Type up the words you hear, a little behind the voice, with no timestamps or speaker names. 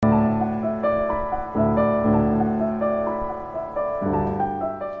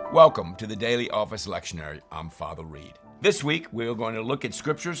Welcome to the Daily Office Lectionary. I'm Father Reed. This week, we're going to look at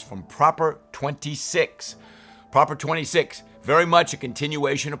scriptures from Proper 26. Proper 26, very much a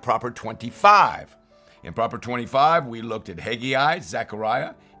continuation of Proper 25. In Proper 25, we looked at Haggai,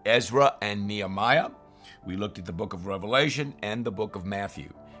 Zechariah, Ezra, and Nehemiah. We looked at the book of Revelation and the book of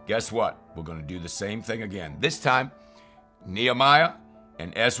Matthew. Guess what? We're going to do the same thing again. This time, Nehemiah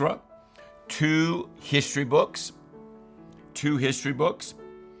and Ezra, two history books.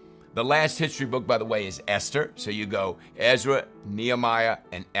 The last history book, by the way, is Esther. So you go Ezra, Nehemiah,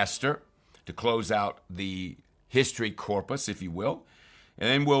 and Esther to close out the history corpus, if you will. And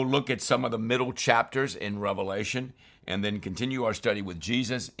then we'll look at some of the middle chapters in Revelation and then continue our study with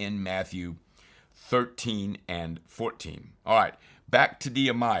Jesus in Matthew 13 and 14. All right, back to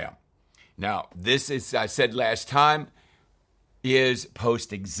Nehemiah. Now, this is, I said last time, is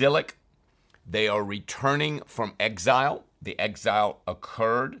post-exilic. They are returning from exile. The exile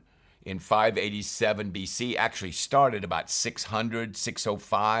occurred in 587 BC, actually started about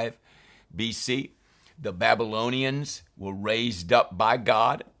 605 BC. The Babylonians were raised up by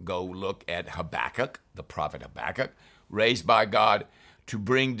God. Go look at Habakkuk, the prophet Habakkuk, raised by God to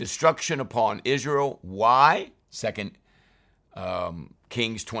bring destruction upon Israel. Why? 2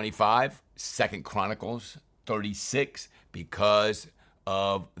 Kings 25, 2 Chronicles 36, because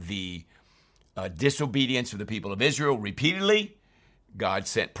of the disobedience of the people of Israel repeatedly. God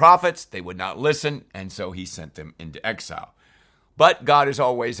sent prophets, they would not listen, and so he sent them into exile. But God is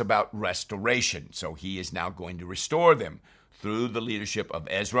always about restoration, so he is now going to restore them through the leadership of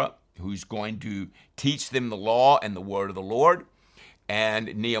Ezra, who's going to teach them the law and the word of the Lord,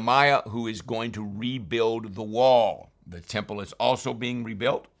 and Nehemiah, who is going to rebuild the wall. The temple is also being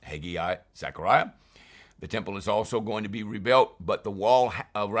rebuilt, Haggai, Zechariah. The temple is also going to be rebuilt, but the wall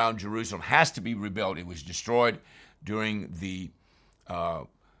around Jerusalem has to be rebuilt. It was destroyed during the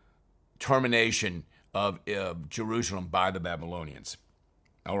termination of Jerusalem by the Babylonians.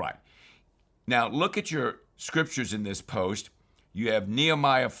 All right. Now, look at your scriptures in this post. You have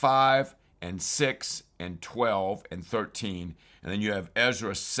Nehemiah 5 and 6 and 12 and 13, and then you have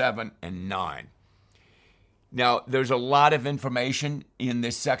Ezra 7 and 9. Now, there's a lot of information in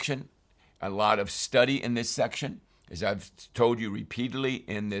this section, a lot of study in this section. As I've told you repeatedly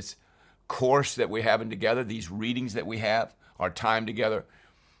in this course that we're having together, these readings that we have, our time together,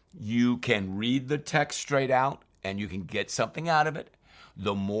 you can read the text straight out and you can get something out of it.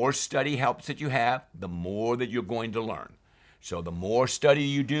 The more study helps that you have, the more that you're going to learn. So the more study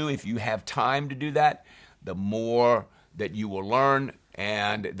you do, if you have time to do that, the more that you will learn,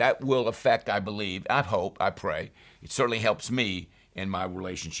 and that will affect, I believe, I hope, I pray, it certainly helps me in my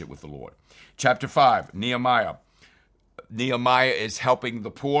relationship with the Lord. Chapter 5, Nehemiah. Nehemiah is helping the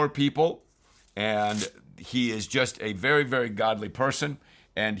poor people, and he is just a very, very godly person,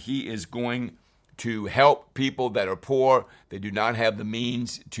 and he is going to help people that are poor. They do not have the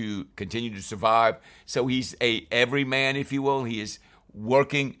means to continue to survive. So he's a everyman, if you will. He is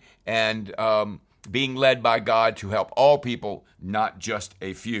working and being led by God to help all people, not just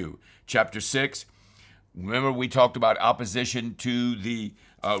a few. Chapter 6, remember we talked about opposition to the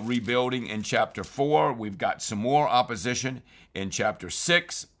rebuilding in chapter 4. We've got some more opposition in chapter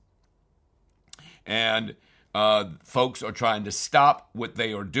 6. And folks are trying to stop what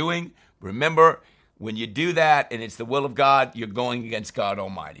they are doing. Remember, when you do that and it's the will of God, you're going against God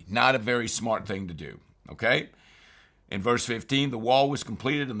Almighty. Not a very smart thing to do, okay? In verse 15, the wall was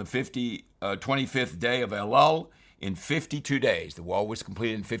completed on the 25th day of Elul in 52 days. The wall was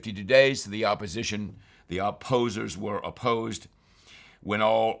completed in 52 days. So the opposers were opposed. When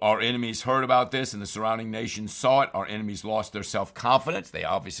all our enemies heard about this and the surrounding nations saw it, our enemies lost their self-confidence. They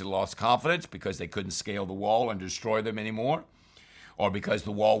obviously lost confidence because they couldn't scale the wall and destroy them anymore, or because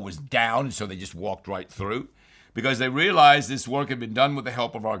the wall was down, and so they just walked right through, because they realized this work had been done with the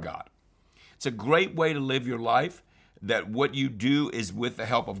help of our God. It's a great way to live your life, that what you do is with the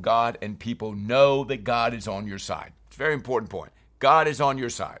help of God, and people know that God is on your side. It's a very important point. God is on your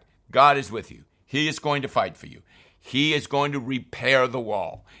side. God is with you. He is going to fight for you. He is going to repair the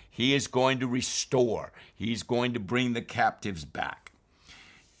wall. He is going to restore. He's going to bring the captives back.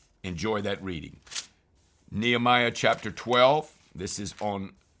 Enjoy that reading. Nehemiah chapter 12. This is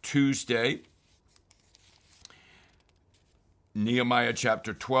on Tuesday. Nehemiah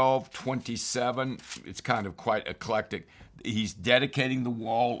chapter 12, 27. It's kind of quite eclectic. He's dedicating the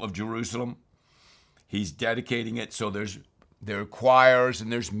wall of Jerusalem. He's dedicating it, so there are choirs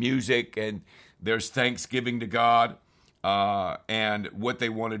and there's music and there's thanksgiving to God, and what they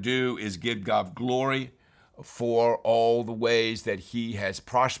want to do is give God glory for all the ways that he has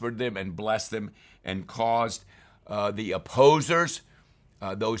prospered them and blessed them and caused the opposers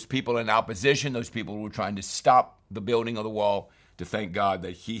those people in opposition, those people who were trying to stop the building of the wall, to thank God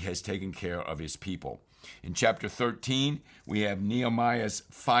that he has taken care of his people. In chapter 13, we have Nehemiah's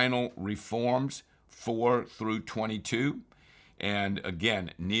final reforms, 4 through 22. And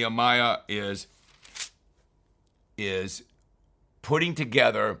again, Nehemiah is putting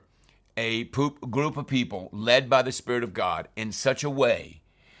together a group of people led by the Spirit of God in such a way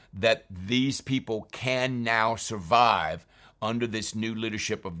that these people can now survive under this new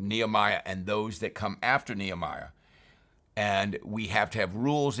leadership of Nehemiah and those that come after Nehemiah. And we have to have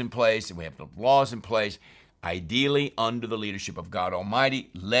rules in place, and we have to have laws in place, ideally under the leadership of God Almighty,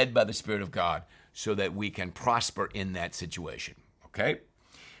 led by the Spirit of God, so that we can prosper in that situation. Okay?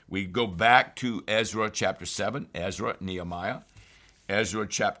 We go back to Ezra chapter 7, Ezra, Nehemiah. Ezra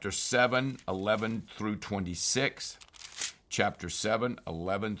chapter 7, 11 through 26. Chapter 7,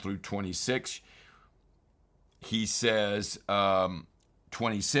 11 through 26. He says,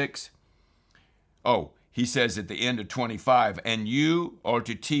 26. He says at the end of 25, and you are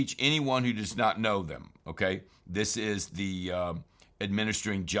to teach anyone who does not know them. Okay? This is the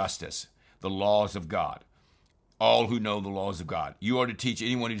administering justice, the laws of God. All who know the laws of God. You are to teach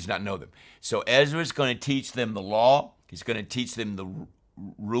anyone who does not know them. So Ezra is going to teach them the law. He's going to teach them the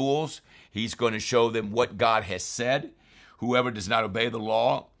rules. He's going to show them what God has said. Whoever does not obey the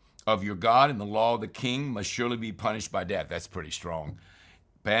law of your God and the law of the king must surely be punished by death. That's pretty strong.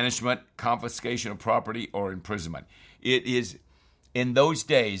 Banishment, confiscation of property, or imprisonment. It is, in those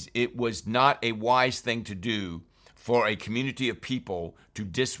days, it was not a wise thing to do for a community of people to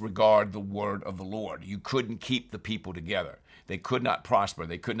disregard the word of the Lord. You couldn't keep the people together. They could not prosper.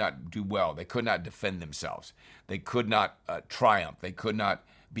 They could not do well. They could not defend themselves. They could not triumph. They could not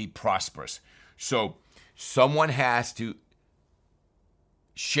be prosperous. So someone has to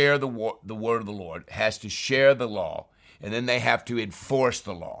share the word of the Lord, has to share the law, and then they have to enforce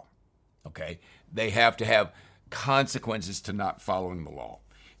the law. Okay? They have to have consequences to not following the law.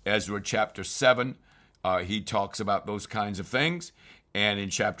 Ezra chapter 7, he talks about those kinds of things. And in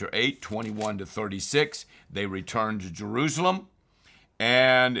chapter 8, 21 to 36, they return to Jerusalem.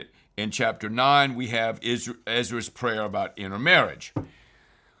 And in chapter 9, we have Ezra's prayer about intermarriage.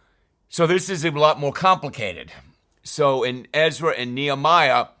 So this is a lot more complicated. So in Ezra and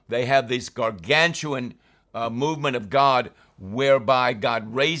Nehemiah, they have this gargantuan movement of God whereby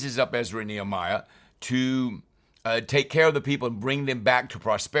God raises up Ezra and Nehemiah to take care of the people and bring them back to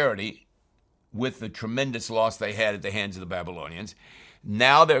prosperity with the tremendous loss they had at the hands of the Babylonians.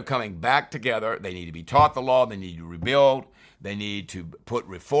 Now they're coming back together. They need to be taught the law. They need to rebuild. They need to put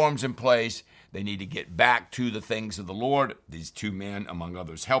reforms in place. They need to get back to the things of the Lord. These two men, among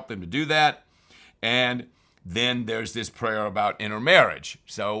others, help them to do that. And then there's this prayer about intermarriage.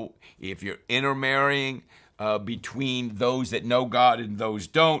 So if you're intermarrying between those that know God and those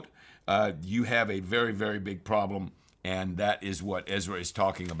don't, you have a very, very big problem. And that is what Ezra is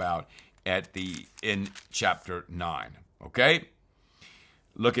talking about in chapter 9. Okay?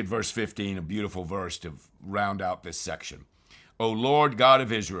 Look at verse 15, a beautiful verse to round out this section. O Lord God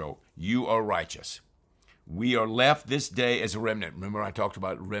of Israel, you are righteous. We are left this day as a remnant. Remember, I talked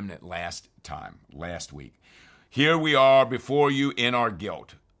about remnant last week. Here we are before you in our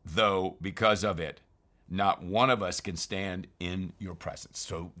guilt, though because of it, not one of us can stand in your presence.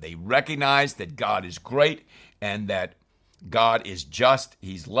 So they recognize that God is great and that God is just,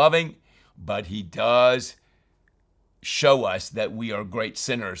 he's loving, but he does show us that we are great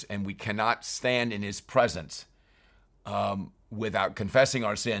sinners and we cannot stand in his presence without confessing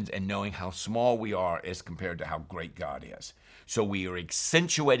our sins and knowing how small we are as compared to how great God is. So we are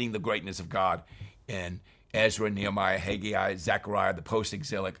accentuating the greatness of God in Ezra, Nehemiah, Haggai, Zechariah, the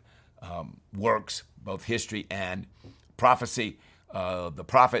post-exilic works, both history and prophecy, the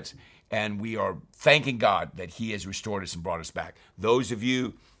prophets, and we are thanking God that he has restored us and brought us back. Those of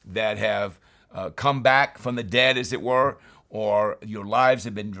you that have come back from the dead, as it were, or your lives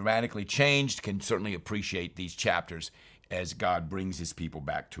have been dramatically changed, can certainly appreciate these chapters as God brings his people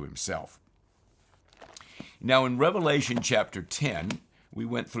back to himself. Now, in Revelation chapter 10, we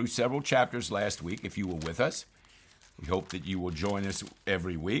went through several chapters last week, if you were with us. We hope that you will join us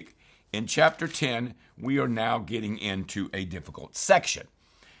every week. In chapter 10, we are now getting into a difficult section,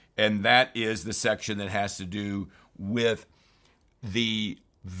 and that is the section that has to do with the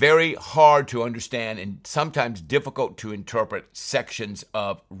very hard to understand and sometimes difficult to interpret sections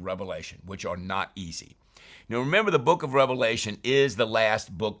of Revelation, which are not easy. Now, remember, the book of Revelation is the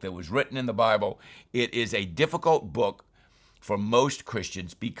last book that was written in the Bible. It is a difficult book for most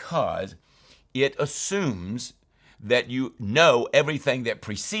Christians because it assumes that you know everything that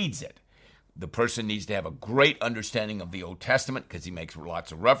precedes it. The person needs to have a great understanding of the Old Testament because he makes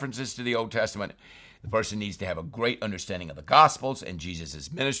lots of references to the Old Testament. The person needs to have a great understanding of the Gospels and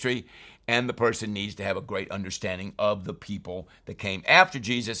Jesus' ministry. And the person needs to have a great understanding of the people that came after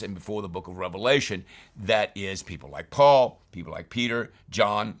Jesus and before the book of Revelation. That is people like Paul, people like Peter,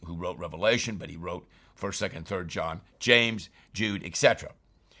 John, who wrote Revelation, but he wrote 1st, 2nd, 3rd John, James, Jude, etc.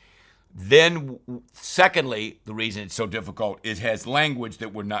 Then, secondly, the reason it's so difficult is it has language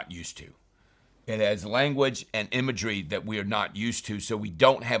that we're not used to. It has language and imagery that we are not used to, so we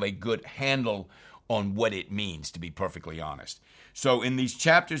don't have a good handle on what it means, to be perfectly honest. So in these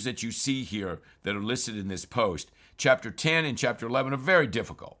chapters that you see here that are listed in this post, chapter 10 and chapter 11 are very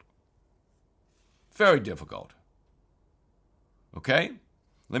difficult. Very difficult. Okay?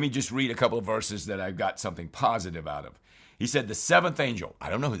 Let me just read a couple of verses that I've got something positive out of. He said, the seventh angel, I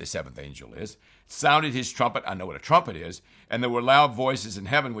don't know who the seventh angel is, sounded his trumpet, I know what a trumpet is, and there were loud voices in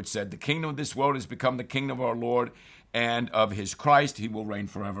heaven which said, the kingdom of this world has become the kingdom of our Lord and of his Christ. He will reign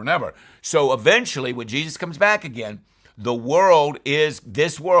forever and ever. So eventually, when Jesus comes back again, the world is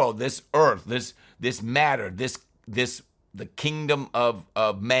this world, this earth, this matter, the kingdom of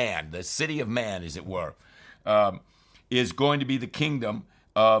man, the city of man, as it were, is going to be the kingdom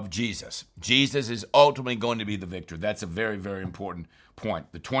of Jesus. Jesus is ultimately going to be the victor. That's a very, very important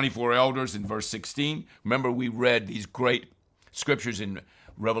point. The 24 elders in verse 16, remember we read these great scriptures in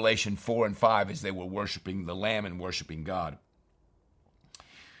Revelation 4 and 5 as they were worshiping the Lamb and worshiping God.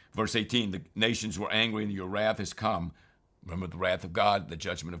 Verse 18, the nations were angry and your wrath has come. Remember the wrath of God, the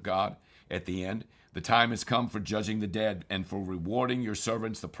judgment of God at the end. The time has come for judging the dead and for rewarding your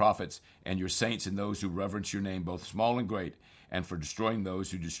servants, the prophets, and your saints and those who reverence your name, both small and great, and for destroying those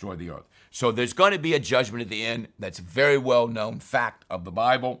who destroy the earth. So there's going to be a judgment at the end. That's a very well-known fact of the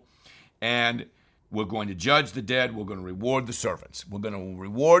Bible. And we're going to judge the dead. We're going to reward the servants. We're going to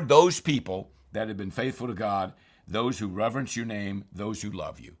reward those people that have been faithful to God, those who reverence your name, those who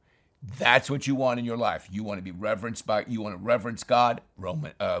love you. That's what you want in your life. You want to be reverenced by, you want to reverence God,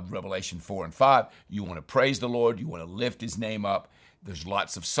 Revelation 4 and 5. You want to praise the Lord. You want to lift his name up. There's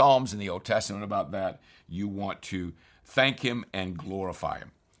lots of Psalms in the Old Testament about that. You want to thank him and glorify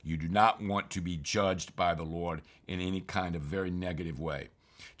him. You do not want to be judged by the Lord in any kind of very negative way.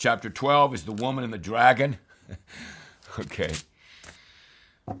 Chapter 12 is the woman and the dragon. Okay.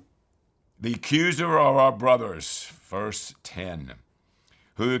 The accuser of our brothers, verse 10,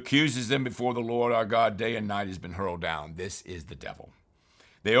 who accuses them before the Lord our God day and night has been hurled down. This is the devil.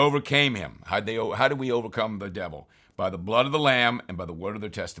 They overcame him. How do we overcome the devil? By the blood of the Lamb and by the word of their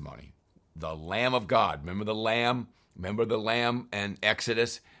testimony. The Lamb of God. Remember the Lamb? Remember the Lamb in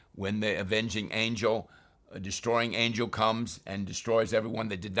Exodus when the avenging angel, a destroying angel comes and destroys everyone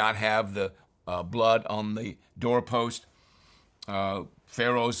that did not have the blood on the doorpost,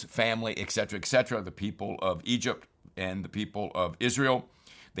 Pharaoh's family, etc., the people of Egypt and the people of Israel.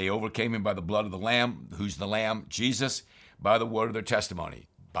 They overcame him by the blood of the Lamb. Who's the Lamb? Jesus. By the word of their testimony.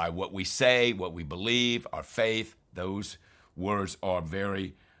 By what we say, what we believe, our faith. Those words are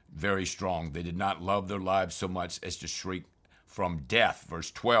very, very strong. They did not love their lives so much as to shrink from death.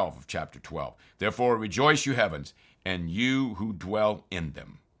 Verse 12 of chapter 12. Therefore rejoice, you heavens, and you who dwell in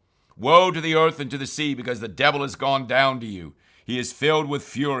them. Woe to the earth and to the sea, because the devil has gone down to you. He is filled with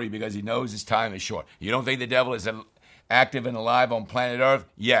fury because he knows his time is short. You don't think the devil is active and alive on planet Earth?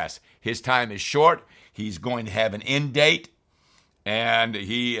 Yes. His time is short. He's going to have an end date, and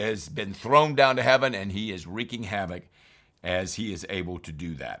he has been thrown down to heaven, and he is wreaking havoc as he is able to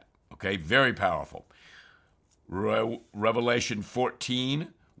do that. Okay, very powerful. Revelation 14,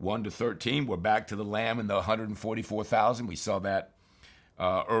 1 to 13, we're back to the Lamb and the 144,000. We saw that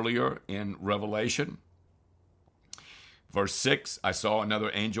earlier in Revelation. Verse 6, I saw another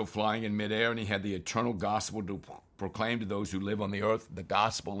angel flying in midair, and he had the eternal gospel to proclaim to those who live on the earth. The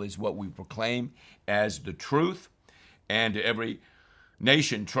gospel is what we proclaim as the truth. And to every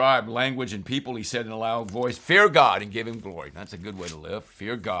nation, tribe, language, and people, he said in a loud voice, fear God and give him glory. That's a good way to live.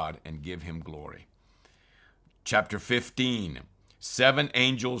 Fear God and give him glory. Chapter 15, 7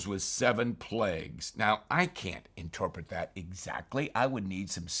 angels with 7 plagues. Now, I can't interpret that exactly. I would need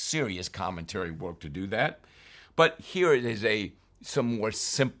some serious commentary work to do that. But here it is some more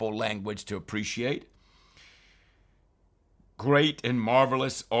simple language to appreciate. Great and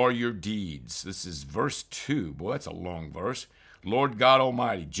marvelous are your deeds. This is verse 2. Boy, that's a long verse. Lord God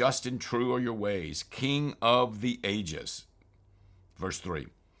Almighty, just and true are your ways, King of the ages. Verse 3.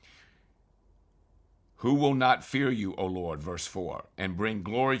 Who will not fear you, O Lord, verse 4, and bring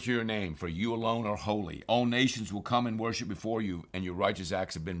glory to your name, for you alone are holy. All nations will come and worship before you, and your righteous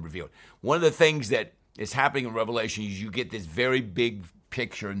acts have been revealed. One of the things that is happening in Revelation is you get this very big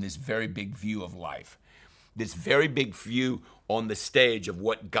picture and this very big view of life, this very big view on the stage of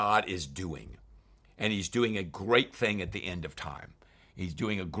what God is doing. And he's doing a great thing at the end of time. He's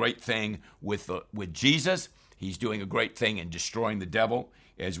doing a great thing with Jesus. He's doing a great thing in destroying the devil,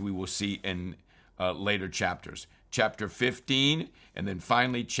 as we will see in later chapters. Chapter 15, and then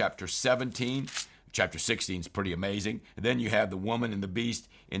finally chapter 17. Chapter 16 is pretty amazing. And then you have the woman and the beast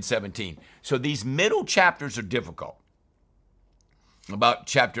in 17. So these middle chapters are difficult. About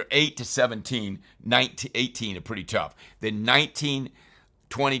chapter 8 to 17, 19, 18 are pretty tough. Then 19,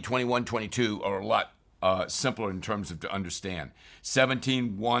 20, 21, 22 are a lot simpler in terms of to understand.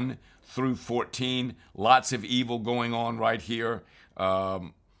 17, 1 through 14, lots of evil going on right here.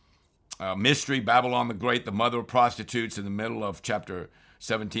 Mystery, Babylon the Great, the mother of prostitutes in the middle of chapter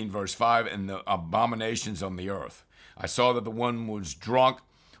 17, verse 5, and the abominations on the earth. I saw that the one was drunk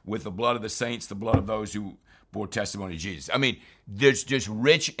with the blood of the saints, the blood of those who bore testimony to Jesus. I mean, there's just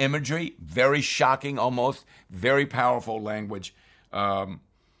rich imagery, very shocking almost, very powerful language. The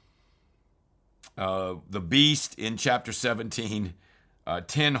beast in chapter 17,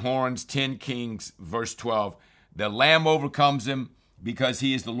 10 horns, 10 kings, verse 12. The Lamb overcomes him because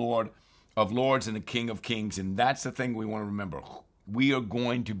he is the Lord of lords and the King of kings. And that's the thing we want to remember. We are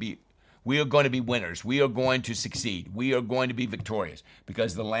going to be winners. We are going to succeed. We are going to be victorious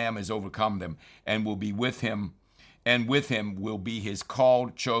because the Lamb has overcome them and will be with him. And with him will be his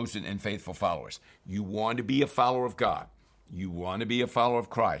called, chosen, and faithful followers. You want to be a follower of God. You want to be a follower of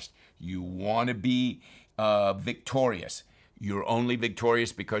Christ. You want to be victorious. You're only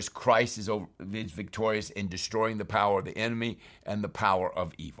victorious because Christ is victorious in destroying the power of the enemy and the power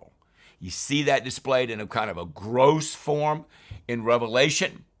of evil. You see that displayed in a kind of a gross form in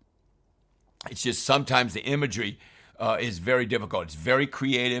Revelation. It's just sometimes the imagery is very difficult. It's very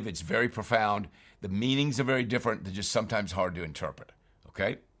creative. It's very profound. The meanings are very different. They're just sometimes hard to interpret.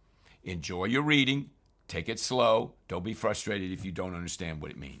 Okay? Enjoy your reading. Take it slow. Don't be frustrated if you don't understand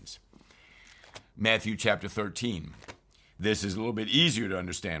what it means. Matthew chapter 13. This is a little bit easier to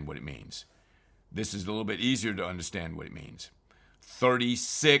understand what it means.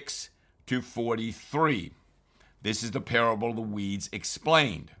 36 to 43. This is the parable of the weeds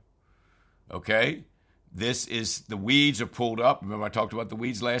explained. Okay? This is, the weeds are pulled up. Remember I talked about the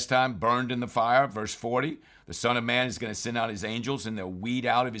weeds last time? Burned in the fire, verse 40. The Son of Man is going to send out his angels, and they'll weed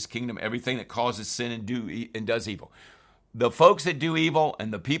out of his kingdom everything that causes sin and does evil. The folks that do evil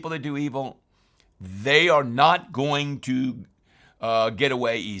and the people that do evil, they are not going to get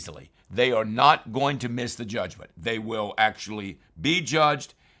away easily. They are not going to miss the judgment. They will actually be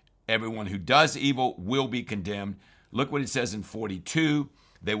judged. Everyone who does evil will be condemned. Look what it says in 42.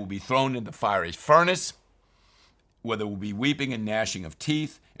 They will be thrown in the fiery furnace, where there will be weeping and gnashing of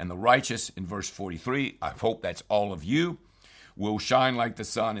teeth. And the righteous, in verse 43, I hope that's all of you, will shine like the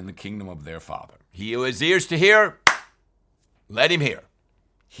sun in the kingdom of their Father. He who has ears to hear, let him hear.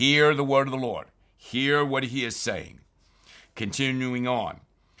 Hear the word of the Lord. Hear what he is saying. Continuing on,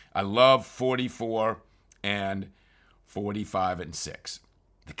 I love 44 and 45 and 6.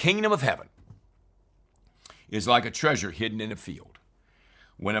 The kingdom of heaven is like a treasure hidden in a field.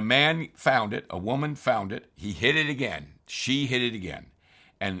 When a man found it, a woman found it, he hid it again, she hid it again,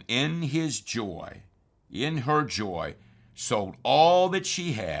 and in her joy, sold all that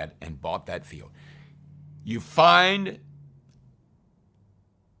she had and bought that field. You find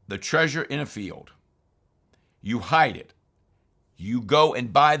the treasure in a field. You hide it. You go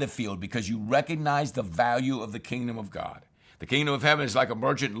and buy the field because you recognize the value of the kingdom of God. The kingdom of heaven is like a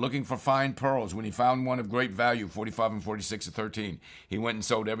merchant looking for fine pearls. When he found one of great value, 45 and 46 and 13, he went and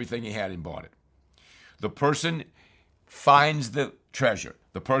sold everything he had and bought it. The person finds the treasure.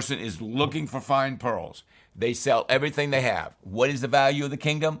 The person is looking for fine pearls. They sell everything they have. What is the value of the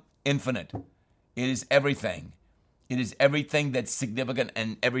kingdom? Infinite. It is everything. It is everything that's significant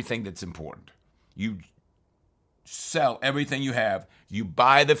and everything that's important. You sell everything you have. You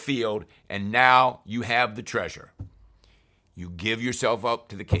buy the field, and now you have the treasure. You give yourself up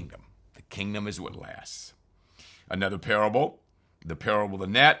to the kingdom. The kingdom is what lasts. Another parable, the parable of the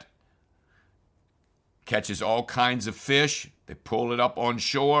net, catches all kinds of fish. They pull it up on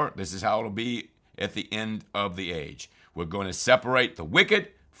shore. This is how it'll be at the end of the age. We're going to separate the wicked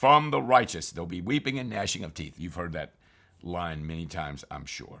from the righteous. There'll be weeping and gnashing of teeth. You've heard that line many times, I'm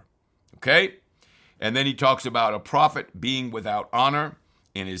sure. Okay? And then he talks about a prophet being without honor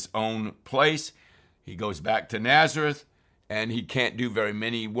in his own place. He goes back to Nazareth, and he can't do very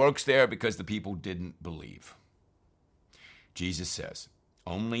many works there because the people didn't believe. Jesus says,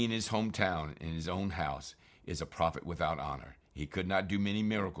 only in his hometown, in his own house, is a prophet without honor. He could not do many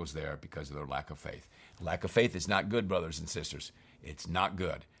miracles there because of their lack of faith. Lack of faith is not good, brothers and sisters. It's not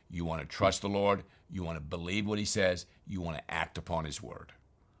good. You want to trust the Lord. You want to believe what he says. You want to act upon his word.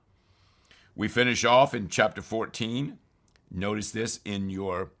 We finish off in chapter 14. Notice this in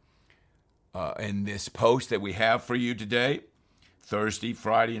this post that we have for you today. Thursday,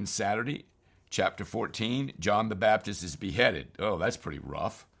 Friday, and Saturday. Chapter 14, John the Baptist is beheaded. Oh, that's pretty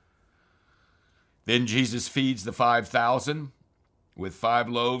rough. Then Jesus feeds the 5,000 with 5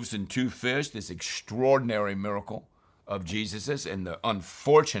 loaves and 2 fish. This extraordinary miracle of Jesus's and the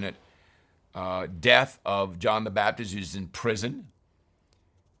unfortunate death of John the Baptist, who's in prison.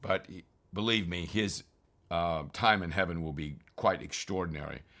 But believe me, his time in heaven will be quite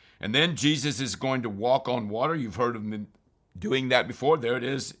extraordinary. And then Jesus is going to walk on water. You've heard of him doing that before. There it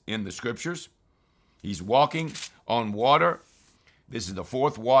is in the scriptures. He's walking on water. This is the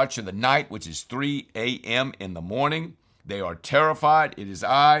 4th watch of the night, which is 3 a.m. in the morning. They are terrified. It is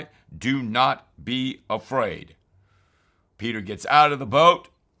I. Do not be afraid. Peter gets out of the boat,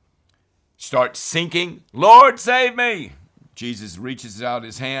 starts sinking. Lord, save me. Jesus reaches out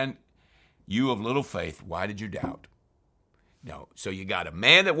his hand. You of little faith, why did you doubt? No. So you got a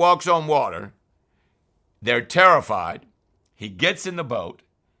man that walks on water. They're terrified. He gets in the boat.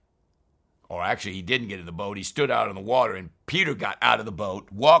 Or actually, he didn't get in the boat. He stood out in the water, and Peter got out of the boat,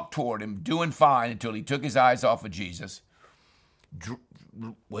 walked toward him, doing fine until he took his eyes off of Jesus,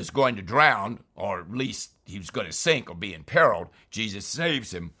 was going to drown, or at least he was going to sink or be imperiled. Jesus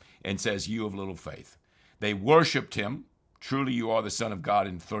saves him and says, you of little faith. They worshiped him. Truly, you are the Son of God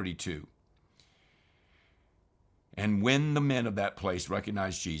in 32. And when the men of that place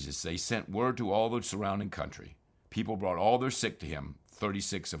recognized Jesus, they sent word to all the surrounding country. People brought all their sick to him,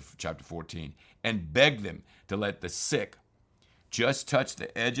 36 of chapter 14, and begged them to let the sick just touch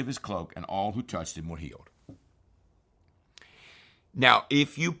the edge of his cloak, and all who touched him were healed. Now,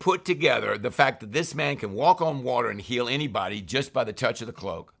 if you put together the fact that this man can walk on water and heal anybody just by the touch of the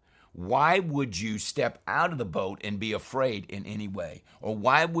cloak, why would you step out of the boat and be afraid in any way? Or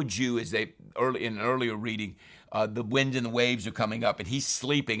why would you, as in an earlier reading, the wind and the waves are coming up and he's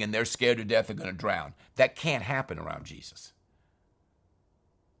sleeping and they're scared to death they're going to drown? That can't happen around Jesus.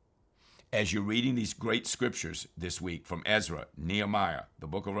 As you're reading these great scriptures this week from Ezra, Nehemiah, the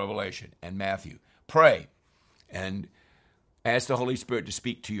book of Revelation, and Matthew, pray and ask the Holy Spirit to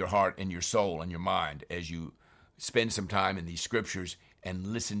speak to your heart and your soul and your mind as you spend some time in these scriptures and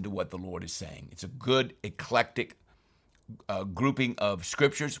listen to what the Lord is saying. It's a good, eclectic grouping of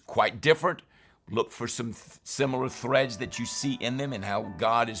scriptures, quite different. Look for some similar threads that you see in them and how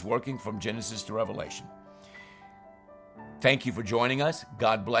God is working from Genesis to Revelation. Thank you for joining us.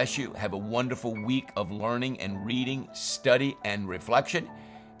 God bless you. Have a wonderful week of learning and reading, study and reflection.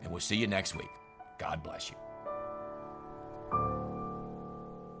 And we'll see you next week. God bless you.